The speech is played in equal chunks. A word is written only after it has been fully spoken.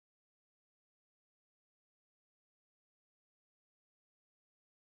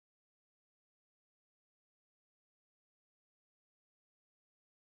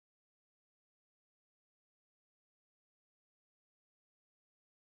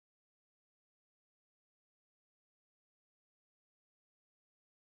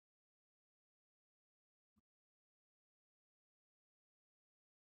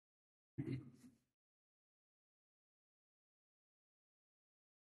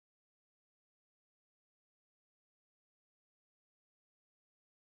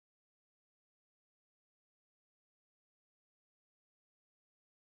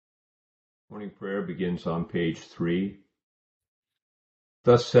Morning prayer begins on page 3.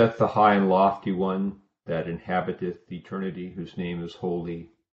 Thus saith the high and lofty one that inhabiteth eternity, whose name is holy.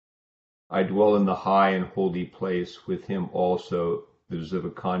 I dwell in the high and holy place with him also that is of a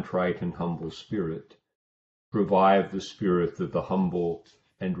contrite and humble spirit. Revive the spirit of the humble,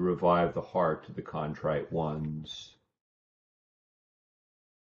 and revive the heart of the contrite ones.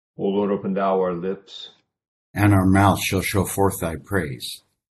 O Lord, open thou our lips, and our mouth shall show forth thy praise.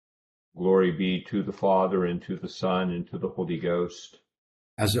 Glory be to the Father, and to the Son, and to the Holy Ghost.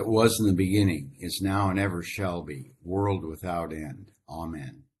 As it was in the beginning, is now, and ever shall be, world without end.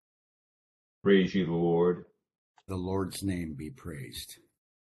 Amen. Praise ye the Lord. The Lord's name be praised.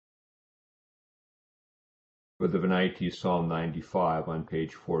 For the Venite, Psalm 95 on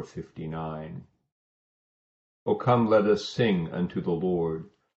page 459. O come, let us sing unto the Lord.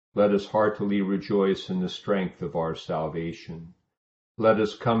 Let us heartily rejoice in the strength of our salvation. Let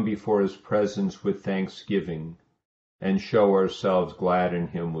us come before his presence with thanksgiving, and show ourselves glad in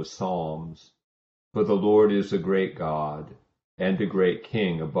him with psalms. For the Lord is a great God, and a great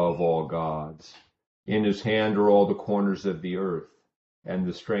King above all gods. In his hand are all the corners of the earth, and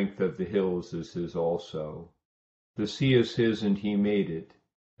the strength of the hills is his also. The sea is his, and he made it,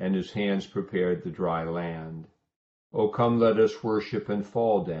 and his hands prepared the dry land. O come, let us worship and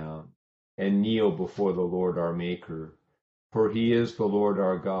fall down, and kneel before the Lord our Maker. For he is the Lord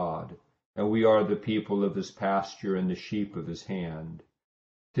our God, and we are the people of his pasture and the sheep of his hand.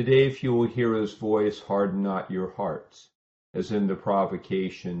 Today, if you will hear his voice, harden not your hearts, as in the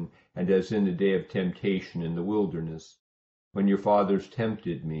provocation and as in the day of temptation in the wilderness, when your fathers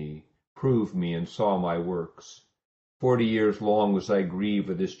tempted me, proved me, and saw my works. 40 years long was I grieved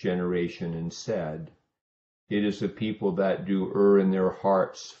with this generation, and said, It is a people that do err in their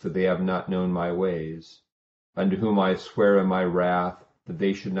hearts, for they have not known my ways. Unto whom I swear in my wrath, that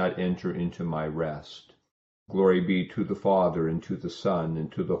they should not enter into my rest. Glory be to the Father, and to the Son, and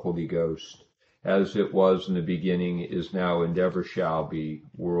to the Holy Ghost, as it was in the beginning, is now, and ever shall be,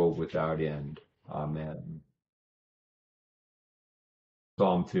 world without end. Amen.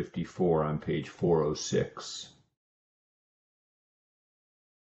 Psalm 54 on page 406.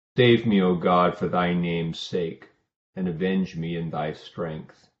 Save me, O God, for thy name's sake, and avenge me in thy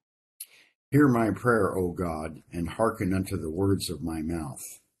strength. Hear my prayer, O God, and hearken unto the words of my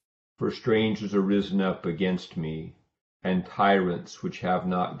mouth. For strangers are risen up against me, and tyrants which have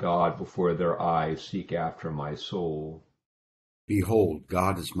not God before their eyes seek after my soul. Behold,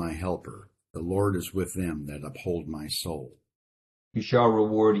 God is my helper. The Lord is with them that uphold my soul. He shall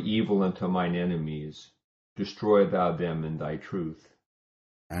reward evil unto mine enemies. Destroy thou them in thy truth.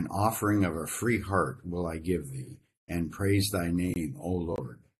 An offering of a free heart will I give thee, and praise thy name, O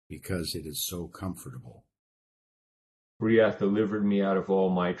Lord, because it is so comfortable. For he hath delivered me out of all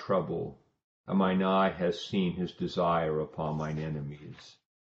my trouble, and mine eye has seen his desire upon mine enemies.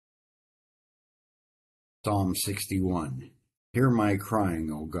 Psalm 61. Hear my crying,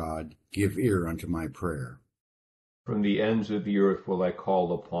 O God, give ear unto my prayer. From the ends of the earth will I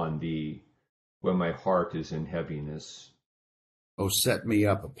call upon thee, when my heart is in heaviness. O set me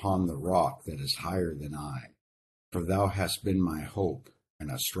up upon the rock that is higher than I, for thou hast been my hope, and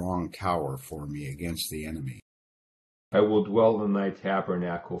a strong tower for me against the enemy. I will dwell in thy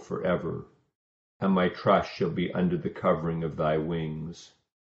tabernacle forever, and my trust shall be under the covering of thy wings.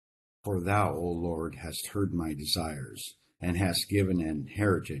 For thou, O Lord, hast heard my desires, and hast given an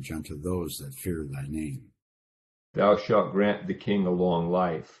heritage unto those that fear thy name. Thou shalt grant the king a long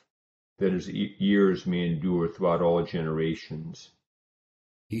life, that his years may endure throughout all generations.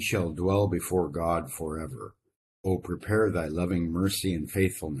 He shall dwell before God forever. O prepare thy loving mercy and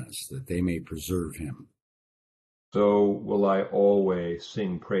faithfulness, that they may preserve him. So will I always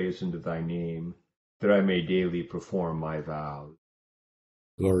sing praise unto thy name, that I may daily perform my vows.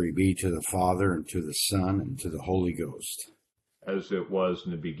 Glory be to the Father, and to the Son, and to the Holy Ghost. As it was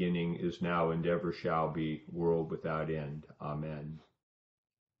in the beginning, is now, and ever shall be, world without end. Amen.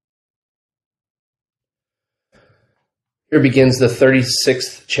 Here begins the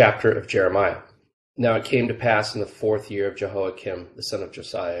 36th chapter of Jeremiah. Now it came to pass in the 4th year of Jehoiakim, the son of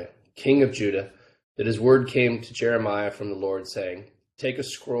Josiah, king of Judah, that his word came to Jeremiah from the Lord, saying, Take a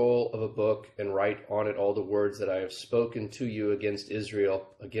scroll of a book, and write on it all the words that I have spoken to you against Israel,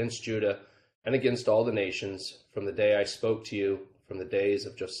 against Judah, and against all the nations, from the day I spoke to you, from the days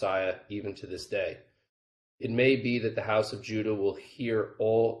of Josiah, even to this day. It may be that the house of Judah will hear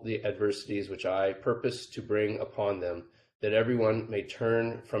all the adversities which I purpose to bring upon them, that everyone may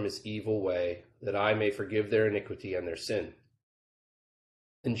turn from his evil way, that I may forgive their iniquity and their sin.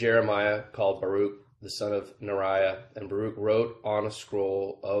 Then Jeremiah called Baruch, the son of Neriah, and Baruch wrote on a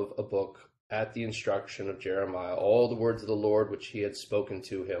scroll of a book at the instruction of Jeremiah all the words of the Lord which he had spoken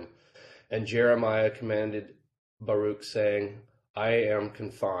to him. And Jeremiah commanded Baruch, saying, I am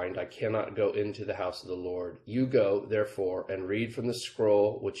confined, I cannot go into the house of the Lord. You go, therefore, and read from the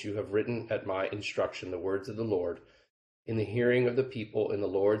scroll which you have written at my instruction the words of the Lord, in the hearing of the people in the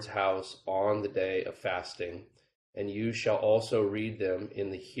Lord's house on the day of fasting. And you shall also read them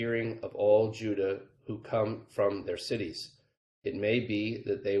in the hearing of all Judah who come from their cities. It may be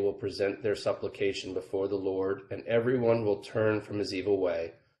that they will present their supplication before the Lord, and everyone will turn from his evil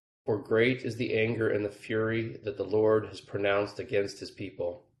way. For great is the anger and the fury that the Lord has pronounced against his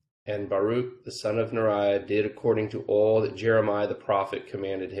people. And Baruch the son of Neriah did according to all that Jeremiah the prophet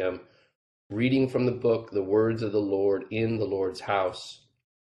commanded him, reading from the book the words of the Lord in the Lord's house.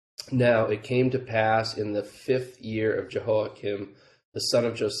 Now it came to pass in the 5th year of Jehoiakim the son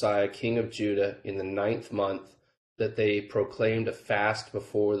of Josiah, king of Judah, in the 9th month, that they proclaimed a fast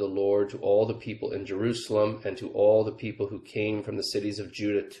before the Lord to all the people in Jerusalem and to all the people who came from the cities of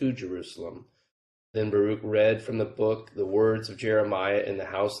Judah to Jerusalem. Then Baruch read from the book the words of Jeremiah in the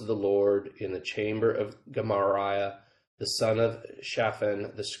house of the Lord, in the chamber of Gemariah, the son of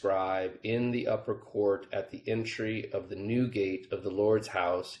Shaphan the scribe, in the upper court at the entry of the new gate of the Lord's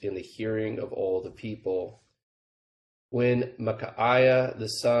house, in the hearing of all the people. When Micaiah the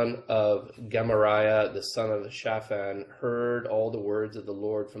son of Gemariah the son of Shaphan heard all the words of the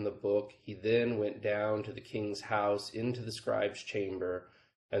Lord from the book, he then went down to the king's house into the scribe's chamber,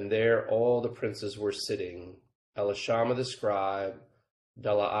 and there all the princes were sitting, Elishama the scribe,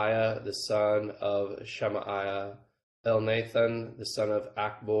 Delaiah the son of Shemaiah, Elnathan the son of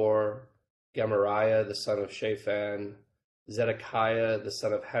Achbor, Gemariah the son of Shaphan, Zedekiah the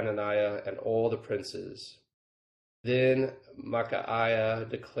son of Hananiah, and all the princes. Then Micaiah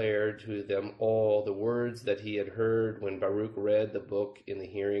declared to them all the words that he had heard when Baruch read the book in the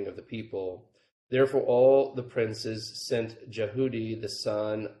hearing of the people. Therefore all the princes sent Jehudi the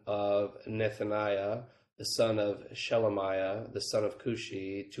son of Nethaniah, the son of Shelemiah, the son of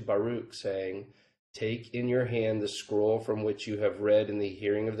Cushi, to Baruch, saying, Take in your hand the scroll from which you have read in the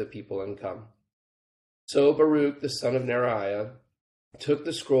hearing of the people, and come. So Baruch the son of Neriah took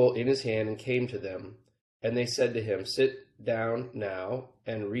the scroll in his hand and came to them. And they said to him, Sit down now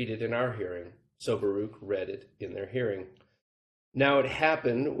and read it in our hearing. So Baruch read it in their hearing. Now it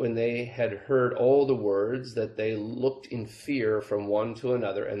happened, when they had heard all the words, that they looked in fear from one to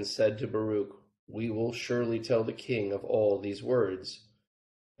another, and said to Baruch, We will surely tell the king of all these words.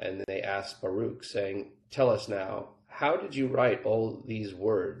 And they asked Baruch, saying, Tell us now, how did you write all these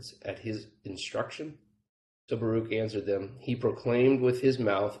words at his instruction? So Baruch answered them, He proclaimed with his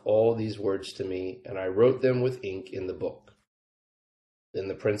mouth all these words to me, and I wrote them with ink in the book. Then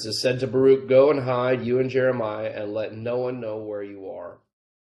the princes said to Baruch, Go and hide, you and Jeremiah, and let no one know where you are.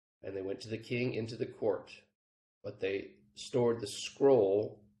 And they went to the king into the court. But they stored the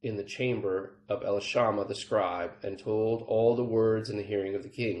scroll in the chamber of Elishama the scribe, and told all the words in the hearing of the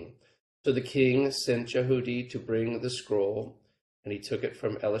king. So the king sent Jehudi to bring the scroll, and he took it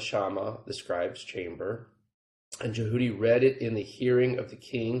from Elishama the scribe's chamber. And Jehudi read it in the hearing of the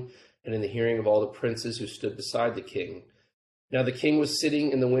king and in the hearing of all the princes who stood beside the king. Now the king was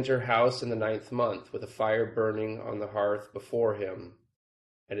sitting in the winter house in the 9th month, with a fire burning on the hearth before him.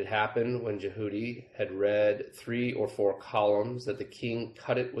 And it happened, when Jehudi had read 3 or 4 columns, that the king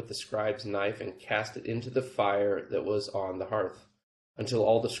cut it with the scribe's knife and cast it into the fire that was on the hearth, until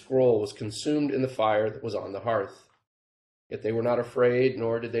all the scroll was consumed in the fire that was on the hearth. Yet they were not afraid,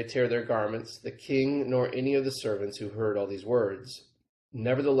 nor did they tear their garments, the king nor any of the servants who heard all these words.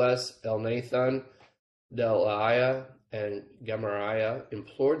 Nevertheless, Elnathan, Delaiah, and Gemariah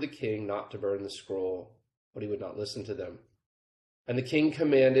implored the king not to burn the scroll, but he would not listen to them. And the king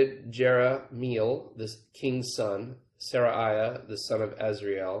commanded Jerahmeel, the king's son, Seraiah, the son of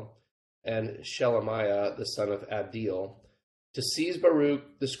Azriel, and Shelemiah, the son of Abdeel, to seize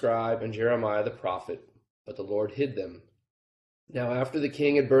Baruch the scribe and Jeremiah the prophet, but the Lord hid them. Now after the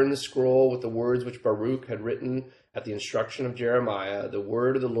king had burned the scroll with the words which Baruch had written at the instruction of Jeremiah, the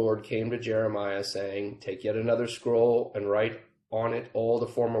word of the Lord came to Jeremiah, saying, Take yet another scroll, and write on it all the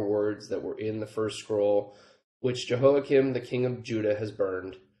former words that were in the first scroll, which Jehoiakim the king of Judah has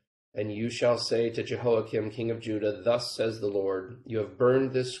burned. And you shall say to Jehoiakim king of Judah, Thus says the Lord, You have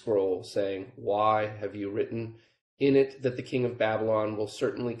burned this scroll, saying, Why have you written in it that the king of Babylon will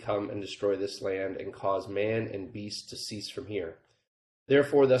certainly come and destroy this land, and cause man and beast to cease from here?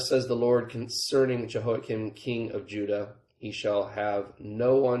 Therefore thus says the Lord concerning Jehoiakim king of Judah, He shall have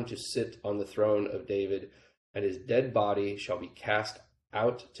no one to sit on the throne of David, and his dead body shall be cast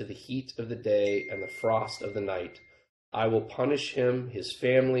out to the heat of the day and the frost of the night. I will punish him, his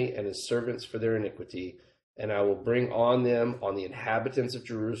family, and his servants for their iniquity, and I will bring on them, on the inhabitants of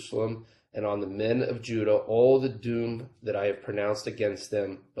Jerusalem, and on the men of Judah, all the doom that I have pronounced against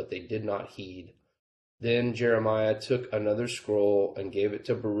them, but they did not heed. Then Jeremiah took another scroll and gave it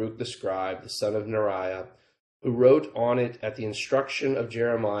to Baruch the scribe, the son of Neriah, who wrote on it at the instruction of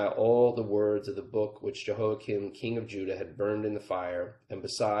Jeremiah all the words of the book which Jehoiakim king of Judah had burned in the fire, and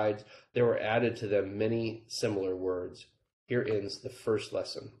besides there were added to them many similar words. Here ends the first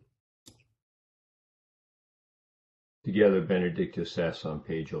lesson. Together Benedictus es on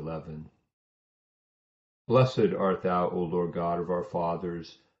page 11. Blessed art thou, O Lord God of our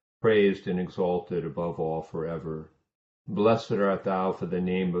fathers, praised and exalted above all forever. Blessed art thou for the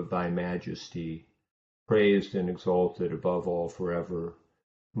name of thy majesty, praised and exalted above all forever.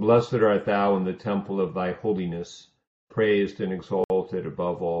 Blessed art thou in the temple of thy holiness, praised and exalted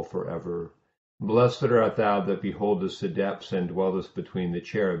above all forever. Blessed art thou that beholdest the depths and dwellest between the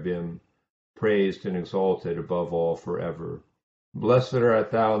cherubim, praised and exalted above all forever. Blessed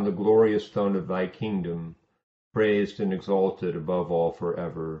art thou in the glorious throne of thy kingdom, praised and exalted above all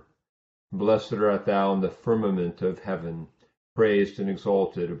forever. Blessed art thou in the firmament of heaven, praised and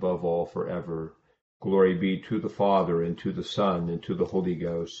exalted above all forever. Glory be to the Father, and to the Son, and to the Holy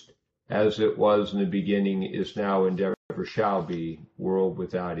Ghost, as it was in the beginning, is now, and ever shall be, world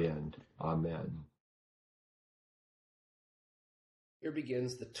without end. Amen. Here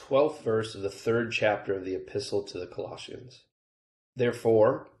begins the 12th verse of the 3rd chapter of the Epistle to the Colossians.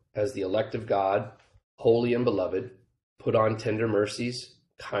 Therefore, as the elect of God, holy and beloved, put on tender mercies,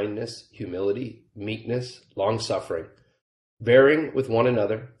 kindness, humility, meekness, long-suffering, bearing with one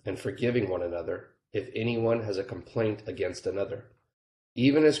another and forgiving one another, if anyone has a complaint against another.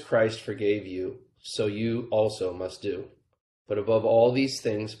 Even as Christ forgave you, so you also must do. But above all these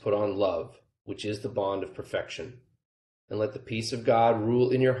things put on love, which is the bond of perfection. And let the peace of God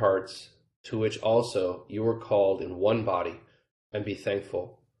rule in your hearts, to which also you were called in one body, and be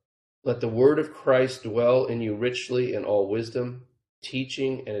thankful. Let the word of Christ dwell in you richly in all wisdom,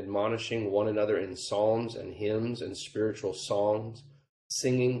 teaching and admonishing one another in psalms and hymns and spiritual songs,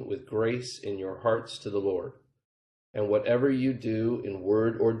 singing with grace in your hearts to the Lord. And whatever you do in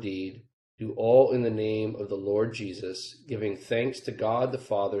word or deed, do all in the name of the Lord Jesus, giving thanks to God the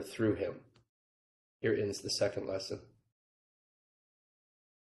Father through him. Here ends the second lesson.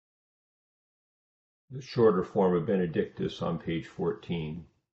 The shorter form of Benedictus on page 14.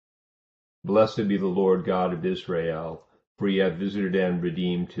 Blessed be the Lord God of Israel, for he hath visited and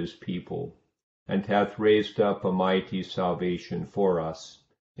redeemed his people, and hath raised up a mighty salvation for us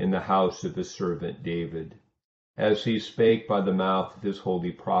in the house of his servant David, as he spake by the mouth of his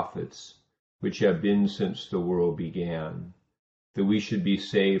holy prophets, which have been since the world began, that we should be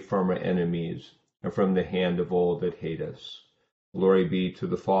saved from our enemies, and from the hand of all that hate us. Glory be to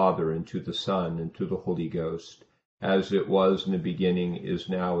the Father, and to the Son, and to the Holy Ghost, as it was in the beginning, is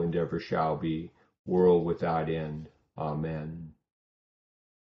now, and ever shall be, world without end. Amen.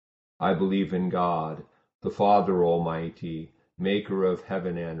 I believe in God, the Father Almighty, maker of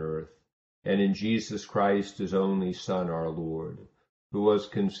heaven and earth, and in Jesus Christ, his only Son, our Lord, who was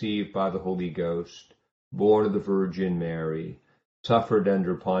conceived by the Holy Ghost, born of the Virgin Mary, suffered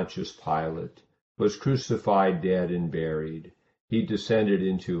under Pontius Pilate, was crucified, dead, and buried. He descended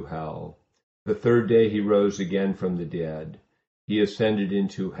into hell. The third day he rose again from the dead. He ascended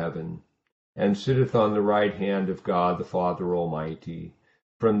into heaven, and sitteth on the right hand of God the Father Almighty.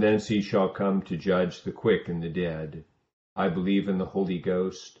 From thence he shall come to judge the quick and the dead. I believe in the Holy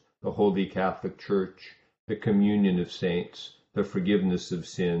Ghost, the Holy Catholic Church, the communion of saints, the forgiveness of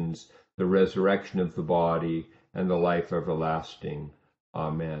sins, the resurrection of the body, and the life everlasting.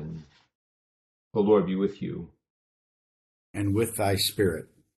 Amen. The Lord be with you. And with thy spirit.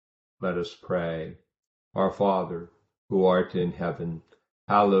 Let us pray. Our Father, who art in heaven,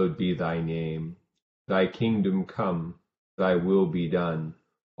 hallowed be thy name. Thy kingdom come, thy will be done,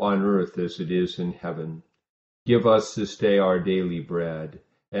 on earth as it is in heaven. Give us this day our daily bread,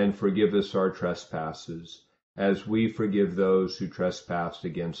 and forgive us our trespasses, as we forgive those who trespass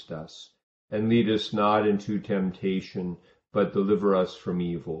against us. And lead us not into temptation, but deliver us from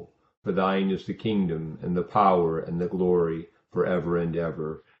evil. For thine is the kingdom, and the power, and the glory, forever and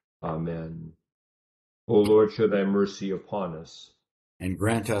ever. Amen. O Lord, show thy mercy upon us, And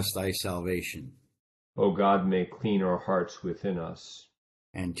grant us thy salvation. O God, make clean our hearts within us.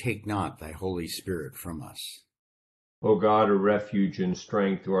 And take not thy Holy Spirit from us. O God, a refuge and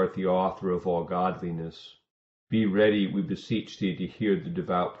strength, who art the author of all godliness, be ready, we beseech thee, to hear the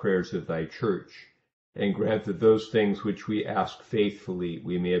devout prayers of thy church, and grant that those things which we ask faithfully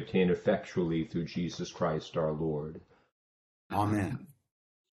we may obtain effectually through Jesus Christ our Lord. Amen.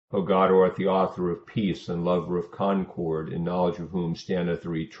 O God, who art the author of peace and lover of concord, in knowledge of whom standeth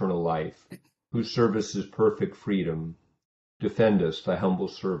our eternal life, whose service is perfect freedom, defend us, thy humble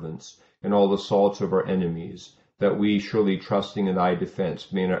servants, in all assaults of our enemies, that we, surely trusting in thy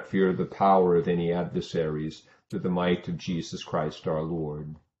defense, may not fear the power of any adversaries, through the might of Jesus Christ our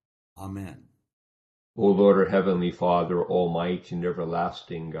Lord. Amen. O Lord, our heavenly Father, almighty and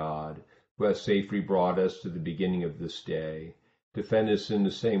everlasting God, who hast safely brought us to the beginning of this day, defend us in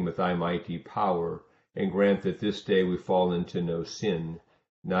the same with thy mighty power, and grant that this day we fall into no sin,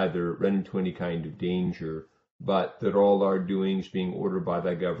 neither run into any kind of danger, but that all our doings, being ordered by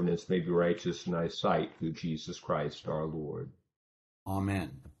thy governance, may be righteous in thy sight, through Jesus Christ our Lord.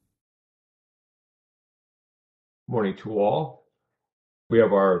 Amen. Morning to all. We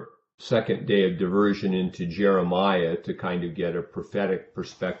have our second day of diversion into Jeremiah to kind of get a prophetic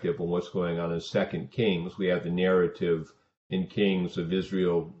perspective on what's going on in 2 Kings. We have the narrative in Kings of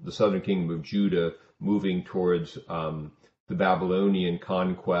Israel, the southern kingdom of Judah, moving towards the Babylonian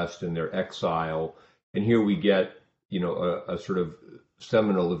conquest and their exile. And here we get, a sort of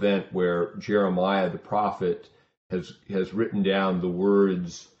seminal event where Jeremiah the prophet has written down the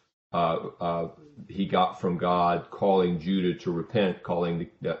words he got from God, calling Judah to repent, calling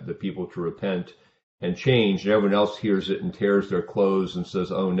the people to repent and change. And everyone else hears it and tears their clothes and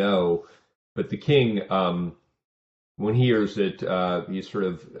says, "Oh no!" But the king, when he hears it, he sort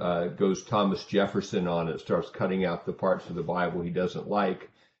of goes Thomas Jefferson on it, starts cutting out the parts of the Bible he doesn't like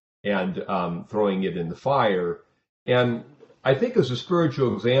and throwing it in the fire. And I think as a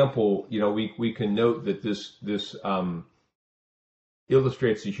spiritual example, we can note that this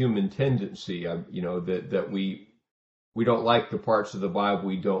illustrates the human tendency, that we don't like the parts of the Bible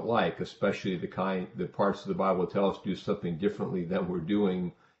we don't like, especially the parts of the Bible tell us to do something differently than we're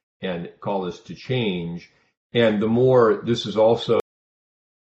doing and call us to change. And the more this is also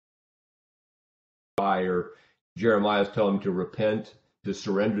fire, Jeremiah is telling him to repent, to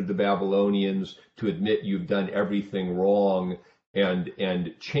surrender to the Babylonians, to admit you've done everything wrong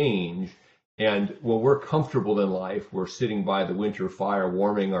and change. And when we're comfortable in life, we're sitting by the winter fire,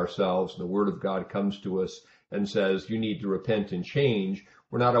 warming ourselves, and the Word of God comes to us and says, you need to repent and change.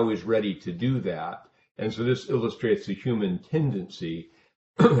 We're not always ready to do that. And so this illustrates the human tendency.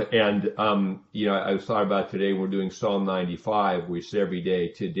 And, I thought about today, we're doing Psalm 95. We say every day,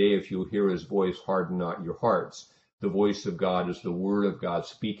 today, if you'll hear his voice, harden not your hearts. The voice of God is the Word of God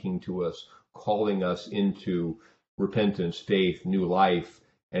speaking to us, calling us into repentance, faith, new life.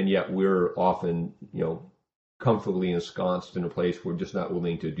 And yet we're often, comfortably ensconced in a place where we're just not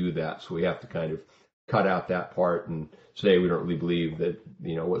willing to do that. So we have to kind of cut out that part and say we don't really believe that,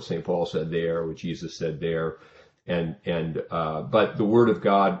 what St. Paul said there, what Jesus said there. But the Word of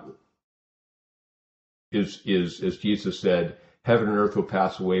God is, as Jesus said, heaven and earth will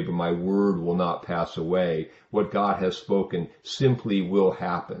pass away, but my word will not pass away. What God has spoken simply will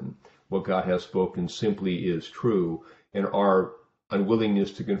happen. What God has spoken simply is true. And our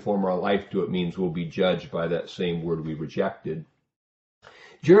unwillingness to conform our life to it means we'll be judged by that same word we rejected.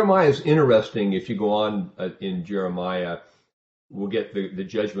 Jeremiah is interesting. If you go on in Jeremiah, we'll get the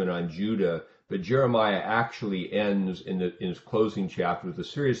judgment on Judah. But Jeremiah actually ends in his closing chapter with a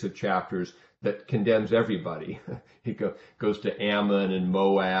series of chapters that condemns everybody. He goes to Ammon and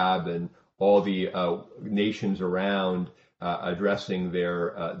Moab and all the nations around, addressing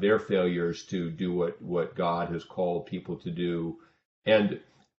their failures to do what God has called people to do. And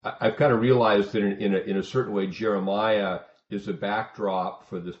I've kind of realized that in a certain way, Jeremiah is a backdrop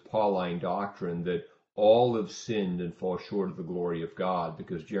for this Pauline doctrine that all have sinned and fall short of the glory of God,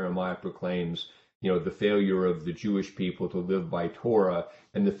 because Jeremiah proclaims, the failure of the Jewish people to live by Torah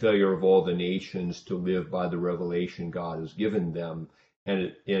and the failure of all the nations to live by the revelation God has given them.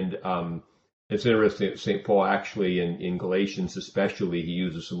 And it's interesting that St. Paul actually in Galatians especially, he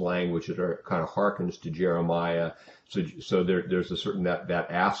uses some language that kind of harkens to Jeremiah. So there's a certain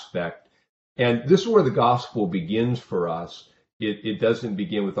that aspect. And this is where the gospel begins for us. It doesn't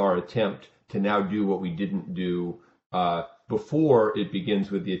begin with our attempt to now do what we didn't do before. It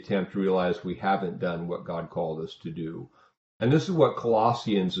begins with the attempt to realize we haven't done what God called us to do. And this is what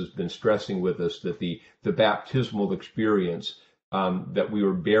Colossians has been stressing with us, that the baptismal experience, that we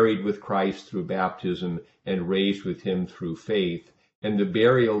were buried with Christ through baptism and raised with him through faith. And the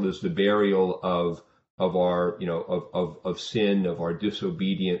burial is the burial of our, of sin, of our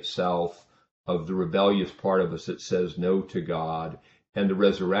disobedient self, of the rebellious part of us that says no to God. And the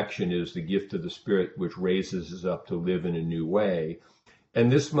resurrection is the gift of the Spirit, which raises us up to live in a new way. And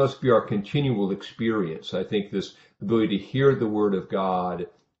this must be our continual experience. I think this ability to hear the Word of God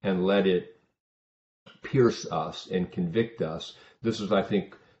and let it pierce us and convict us. This is, I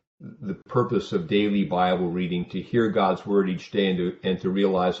think, the purpose of daily Bible reading, to hear God's word each day and to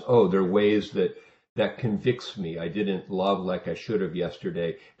realize, oh, there are ways that convicts me. I didn't love like I should have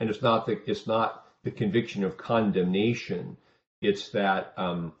yesterday. And it's not the conviction of condemnation. It's that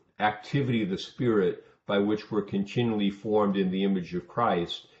activity of the Spirit by which we're continually formed in the image of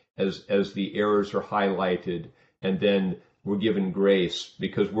Christ as the errors are highlighted, and then we're given grace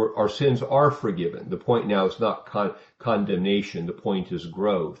because our sins are forgiven. The point now is not condemnation. The point is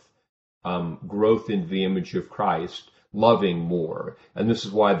growth. Growth into the image of Christ, loving more. And this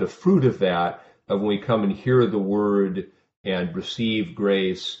is why the fruit of that, when we come and hear the word and receive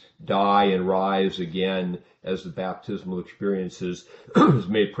grace, die and rise again as the baptismal experience is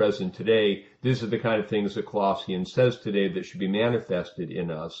made present today, these are the kind of things that Colossians says today that should be manifested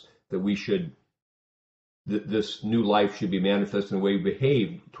in us, that this new life should be manifested in the way we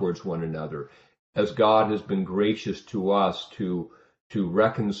behave towards one another. As God has been gracious to us to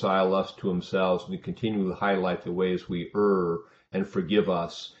reconcile us to himself and to continually highlight the ways we err and forgive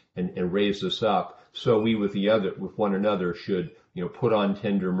us and raise us up, so we with one another should put on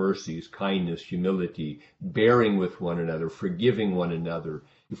tender mercies, kindness, humility, bearing with one another, forgiving one another.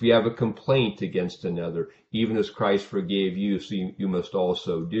 If we have a complaint against another, even as Christ forgave you, so you must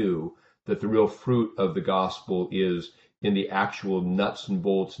also do. That the real fruit of the gospel is in the actual nuts and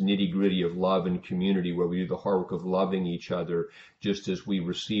bolts, nitty-gritty of love and community, where we do the hard work of loving each other, just as we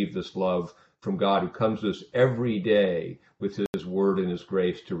receive this love from God, who comes to us every day with his word and his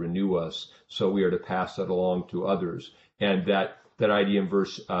grace to renew us, so we are to pass that along to others. And that idea in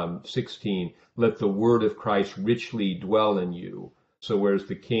verse 16, let the word of Christ richly dwell in you. So whereas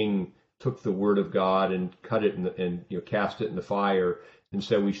the king took the word of God and cut it and cast it in the fire,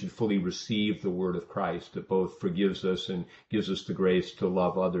 instead we should fully receive the word of Christ that both forgives us and gives us the grace to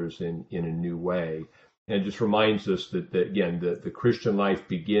love others in a new way. And it just reminds us that again, the Christian life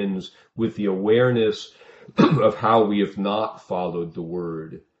begins with the awareness of how we have not followed the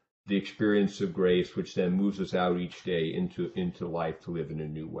word, the experience of grace, which then moves us out each day into life to live in a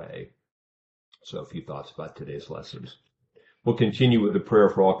new way. So a few thoughts about today's lessons. We'll continue with the prayer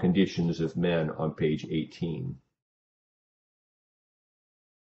for all conditions of men on page 18.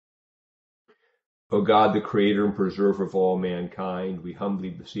 O God, the creator and preserver of all mankind, we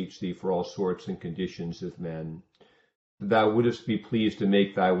humbly beseech thee for all sorts and conditions of men, that thou wouldest be pleased to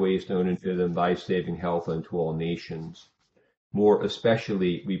make thy ways known unto them, thy saving health unto all nations. More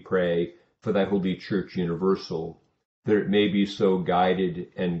especially, we pray for thy holy church universal, that it may be so guided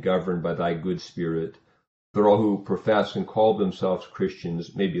and governed by thy good spirit, that all who profess and call themselves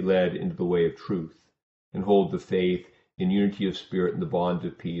Christians may be led into the way of truth, and hold the faith in unity of spirit, in the bond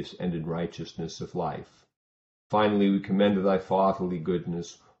of peace, and in righteousness of life. Finally, we commend to thy fatherly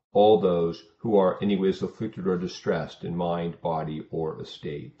goodness all those who are anyways afflicted or distressed in mind, body, or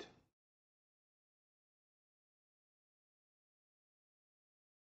estate.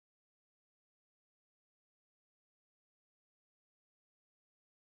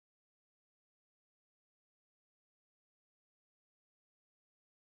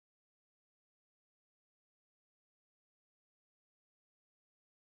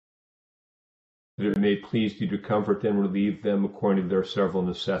 That it may please thee to comfort them, relieve them according to their several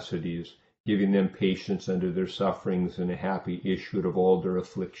necessities, giving them patience under their sufferings and a happy issue of all their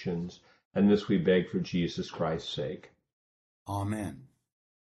afflictions. And this we beg for Jesus Christ's sake. Amen.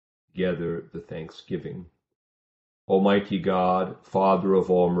 Together the thanksgiving. Almighty God, Father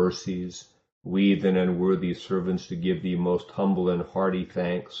of all mercies, we, then unworthy servants, to give thee most humble and hearty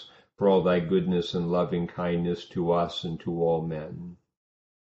thanks for all thy goodness and loving kindness to us and to all men.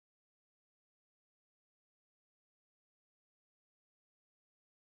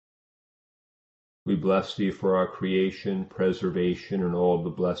 We bless thee for our creation, preservation, and all the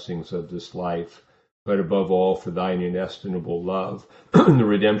blessings of this life, but above all for thine inestimable love, and the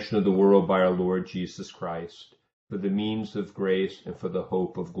redemption of the world by our Lord Jesus Christ, for the means of grace and for the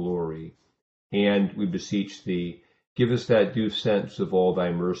hope of glory. And we beseech thee, give us that due sense of all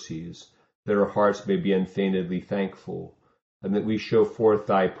thy mercies, that our hearts may be unfeignedly thankful, and that we show forth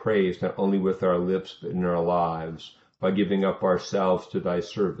thy praise not only with our lips but in our lives, by giving up ourselves to thy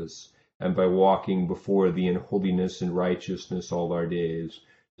service, and by walking before thee in holiness and righteousness all our days,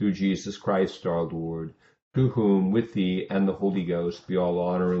 through Jesus Christ our Lord, to whom with thee and the Holy Ghost be all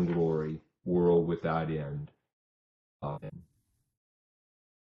honor and glory, world without end. Amen.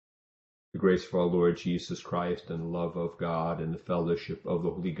 The grace of our Lord Jesus Christ and the love of God and the fellowship of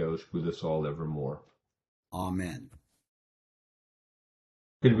the Holy Ghost be with us all evermore. Amen.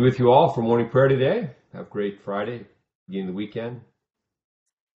 Good to be with you all for morning prayer today. Have a great Friday, beginning of the weekend.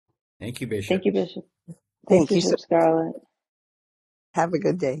 Thank you, Bishop. Thank you, Bishop. Thank you, Bishop Scarlett. have a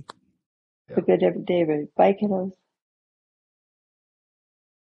good day. Have a good day, everybody. Bye, kiddos.